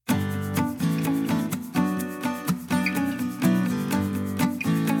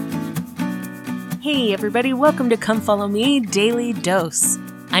Hey everybody, welcome to Come Follow Me Daily Dose.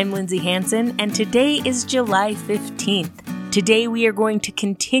 I'm Lindsay Hansen, and today is July 15th. Today we are going to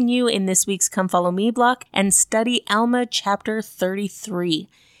continue in this week's Come Follow Me block and study Alma chapter 33.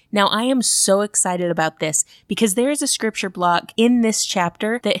 Now I am so excited about this because there is a scripture block in this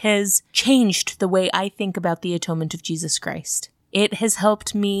chapter that has changed the way I think about the atonement of Jesus Christ. It has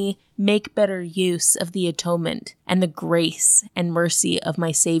helped me make better use of the atonement and the grace and mercy of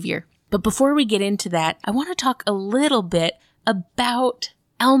my Savior. But before we get into that, I want to talk a little bit about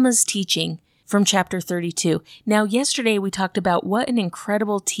Alma's teaching from chapter 32. Now, yesterday we talked about what an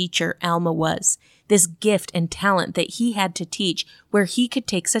incredible teacher Alma was, this gift and talent that he had to teach, where he could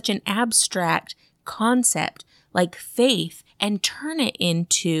take such an abstract concept like faith and turn it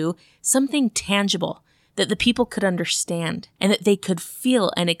into something tangible that the people could understand and that they could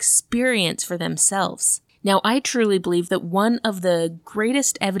feel and experience for themselves. Now, I truly believe that one of the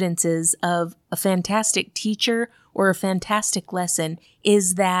greatest evidences of a fantastic teacher or a fantastic lesson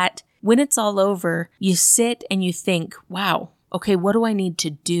is that when it's all over, you sit and you think, wow, okay, what do I need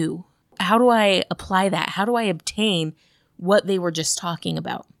to do? How do I apply that? How do I obtain what they were just talking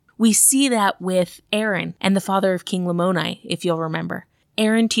about? We see that with Aaron and the father of King Lamoni, if you'll remember.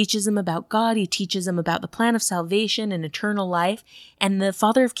 Aaron teaches him about God. He teaches him about the plan of salvation and eternal life. And the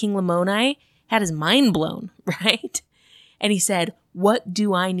father of King Lamoni had his mind blown, right? And he said, what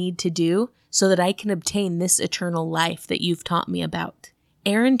do I need to do so that I can obtain this eternal life that you've taught me about?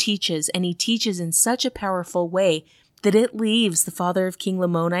 Aaron teaches, and he teaches in such a powerful way that it leaves the father of King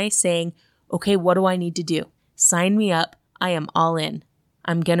Lamoni saying, okay, what do I need to do? Sign me up. I am all in.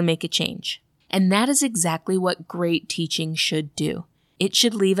 I'm going to make a change. And that is exactly what great teaching should do. It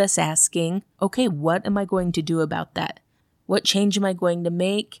should leave us asking, okay, what am I going to do about that? What change am I going to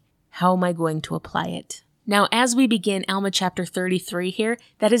make? How am I going to apply it? Now, as we begin Alma chapter 33 here,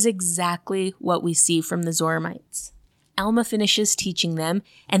 that is exactly what we see from the Zoramites. Alma finishes teaching them,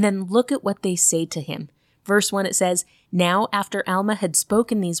 and then look at what they say to him. Verse 1, it says, Now after Alma had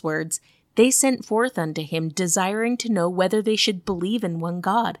spoken these words, they sent forth unto him, desiring to know whether they should believe in one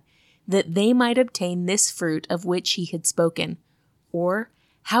God, that they might obtain this fruit of which he had spoken, or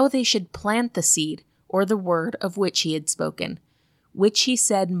how they should plant the seed, or the word of which he had spoken, which he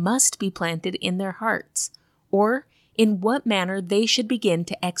said must be planted in their hearts, or in what manner they should begin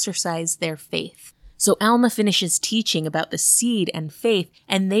to exercise their faith. So Alma finishes teaching about the seed and faith,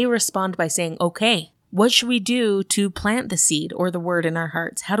 and they respond by saying, okay, what should we do to plant the seed or the word in our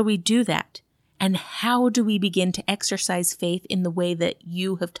hearts? How do we do that? And how do we begin to exercise faith in the way that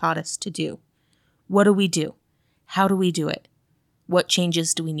you have taught us to do? What do we do? How do we do it? What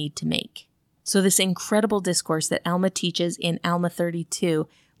changes do we need to make? So this incredible discourse that Alma teaches in Alma 32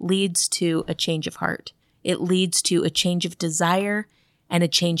 leads to a change of heart. It leads to a change of desire and a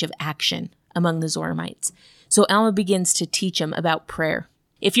change of action among the Zoramites. So Alma begins to teach them about prayer.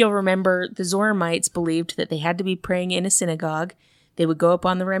 If you'll remember, the Zoramites believed that they had to be praying in a synagogue. They would go up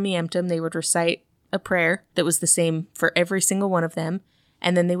on the Remiemptum, they would recite a prayer that was the same for every single one of them,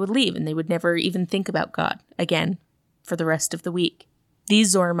 and then they would leave, and they would never even think about God again for the rest of the week.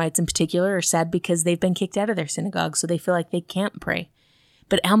 These Zoramites in particular are sad because they've been kicked out of their synagogue, so they feel like they can't pray.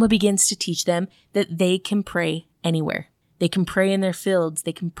 But Alma begins to teach them that they can pray anywhere. They can pray in their fields,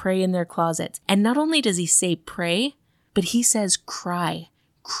 they can pray in their closets. And not only does he say pray, but he says cry.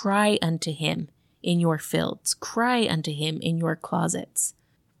 Cry unto him in your fields. Cry unto him in your closets.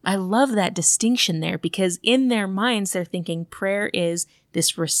 I love that distinction there because in their minds they're thinking prayer is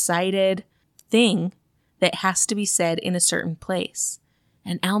this recited thing that has to be said in a certain place.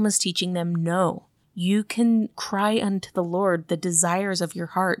 And Alma's teaching them, no, you can cry unto the Lord the desires of your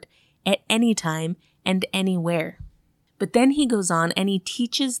heart at any time and anywhere. But then he goes on and he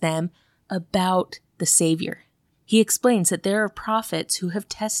teaches them about the Savior. He explains that there are prophets who have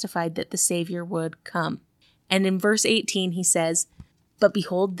testified that the Savior would come. And in verse 18 he says, But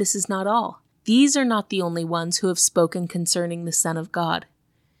behold, this is not all. These are not the only ones who have spoken concerning the Son of God.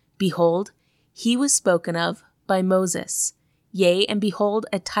 Behold, he was spoken of by Moses. Yea, and behold,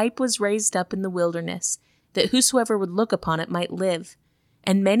 a type was raised up in the wilderness, that whosoever would look upon it might live.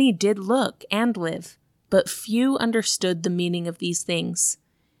 And many did look and live, but few understood the meaning of these things.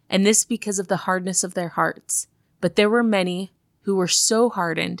 And this because of the hardness of their hearts. But there were many who were so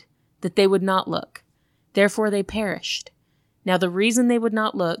hardened that they would not look. Therefore they perished. Now the reason they would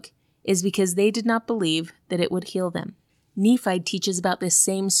not look is because they did not believe that it would heal them. Nephi teaches about this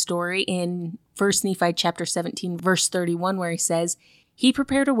same story in 1 Nephi chapter 17, verse 31, where he says, He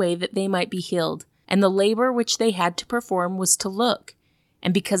prepared a way that they might be healed, and the labor which they had to perform was to look.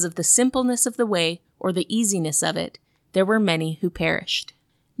 And because of the simpleness of the way, or the easiness of it, there were many who perished.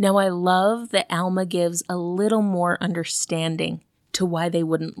 Now, I love that Alma gives a little more understanding to why they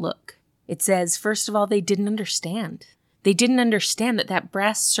wouldn't look. It says, first of all, they didn't understand. They didn't understand that that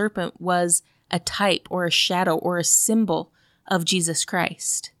brass serpent was a type or a shadow or a symbol of Jesus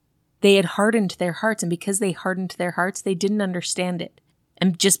Christ. They had hardened their hearts, and because they hardened their hearts, they didn't understand it.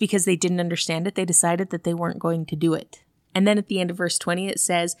 And just because they didn't understand it, they decided that they weren't going to do it. And then at the end of verse 20, it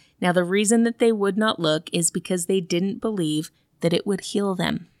says, now the reason that they would not look is because they didn't believe that it would heal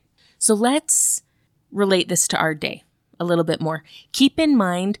them. So let's relate this to our day a little bit more. Keep in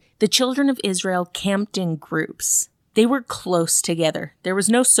mind, the children of Israel camped in groups. They were close together. There was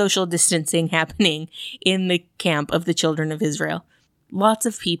no social distancing happening in the camp of the children of Israel. Lots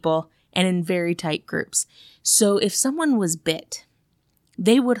of people and in very tight groups. So if someone was bit,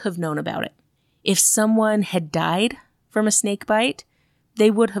 they would have known about it. If someone had died from a snake bite,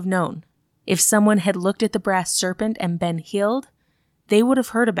 they would have known. If someone had looked at the brass serpent and been healed, they would have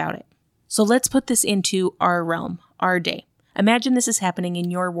heard about it. So let's put this into our realm, our day. Imagine this is happening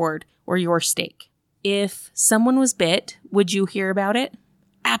in your ward or your stake. If someone was bit, would you hear about it?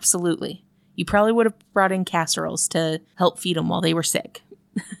 Absolutely. You probably would have brought in casseroles to help feed them while they were sick.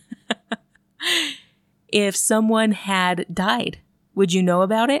 If someone had died, would you know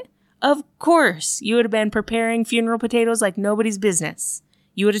about it? Of course. You would have been preparing funeral potatoes like nobody's business.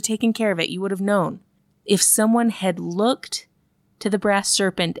 You would have taken care of it. You would have known. If someone had looked to the brass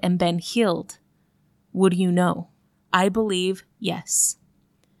serpent and been healed, would you know? I believe yes.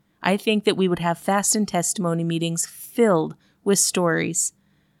 I think that we would have fast and testimony meetings filled with stories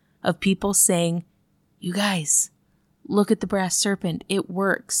of people saying, you guys, look at the brass serpent. It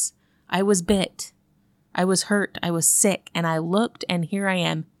works. I was bit. I was hurt. I was sick. And I looked, and here I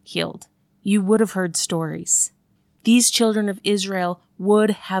am, healed. You would have heard stories. These children of Israel would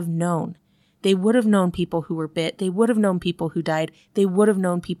have known. They would have known people who were bit. They would have known people who died. They would have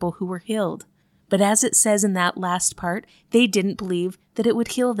known people who were healed. But as it says in that last part, they didn't believe that it would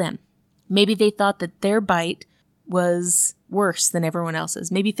heal them. Maybe they thought that their bite was worse than everyone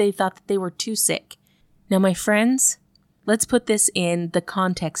else's. Maybe they thought that they were too sick. Now, my friends, let's put this in the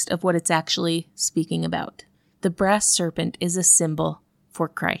context of what it's actually speaking about. The brass serpent is a symbol for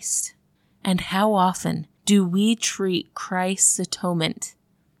Christ. And how often do we treat Christ's atonement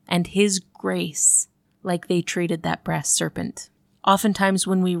and his grace like they treated that brass serpent? Oftentimes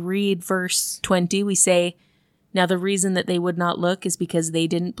when we read verse 20, we say, now the reason that they would not look is because they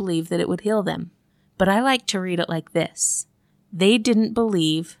didn't believe that it would heal them. But I like to read it like this. They didn't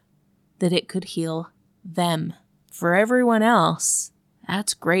believe that it could heal them. For everyone else,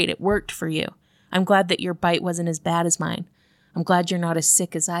 that's great. It worked for you. I'm glad that your bite wasn't as bad as mine. I'm glad you're not as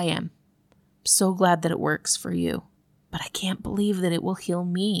sick as I am. I'm so glad that it works for you. But I can't believe that it will heal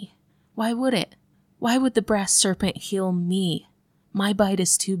me. Why would it? Why would the brass serpent heal me? My bite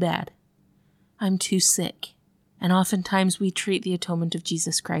is too bad. I'm too sick. And oftentimes we treat the atonement of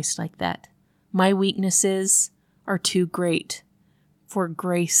Jesus Christ like that. My weaknesses are too great for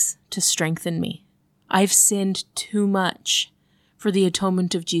grace to strengthen me. I've sinned too much for the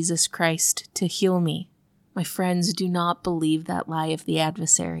atonement of Jesus Christ to heal me. My friends, do not believe that lie of the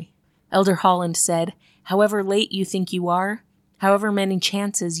adversary. Elder Holland said, however late you think you are, however many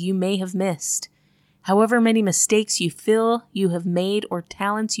chances you may have missed, however many mistakes you feel you have made or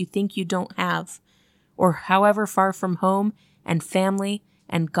talents you think you don't have, or however far from home and family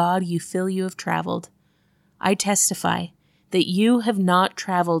and God you feel you have traveled, I testify that you have not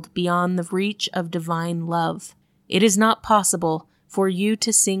traveled beyond the reach of divine love. It is not possible for you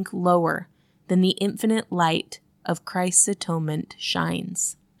to sink lower than the infinite light of Christ's atonement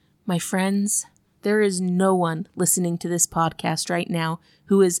shines. My friends, there is no one listening to this podcast right now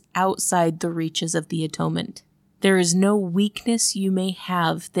who is outside the reaches of the atonement. There is no weakness you may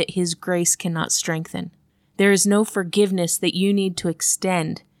have that his grace cannot strengthen. There is no forgiveness that you need to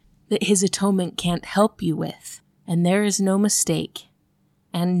extend that his atonement can't help you with. And there is no mistake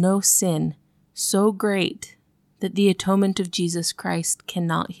and no sin so great that the atonement of Jesus Christ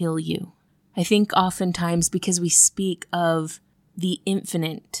cannot heal you. I think oftentimes because we speak of the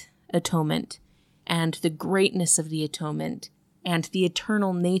infinite atonement and the greatness of the atonement and the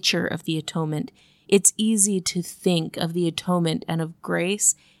eternal nature of the atonement, it's easy to think of the atonement and of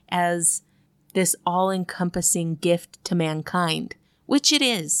grace as this all-encompassing gift to mankind, which it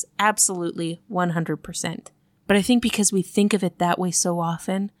is, absolutely 100%. But I think because we think of it that way so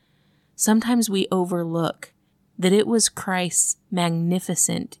often, sometimes we overlook that it was Christ's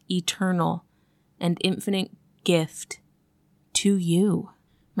magnificent, eternal, and infinite gift to you.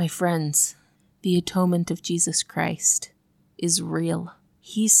 My friends, the atonement of Jesus Christ is real.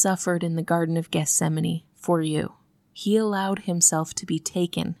 He suffered in the Garden of Gethsemane for you. He allowed himself to be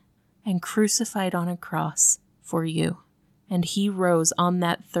taken and crucified on a cross for you. And he rose on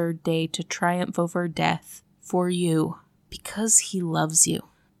that third day to triumph over death for you because he loves you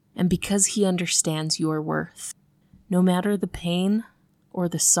and because he understands your worth. No matter the pain or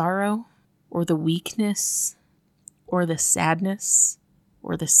the sorrow or the weakness or the sadness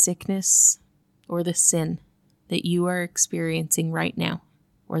or the sickness or the sin that you are experiencing right now,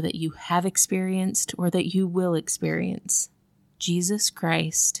 or that you have experienced, or that you will experience, Jesus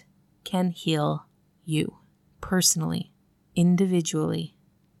Christ can heal you personally, individually,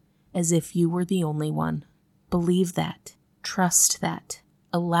 as if you were the only one. Believe that. Trust that.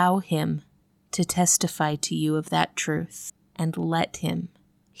 Allow him to testify to you of that truth, and let him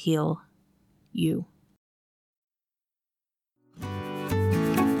heal you.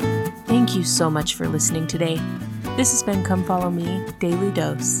 Thank you so much for listening today. This has been Come Follow Me, Daily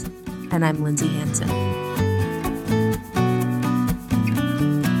Dose, and I'm Lindsay Hansen.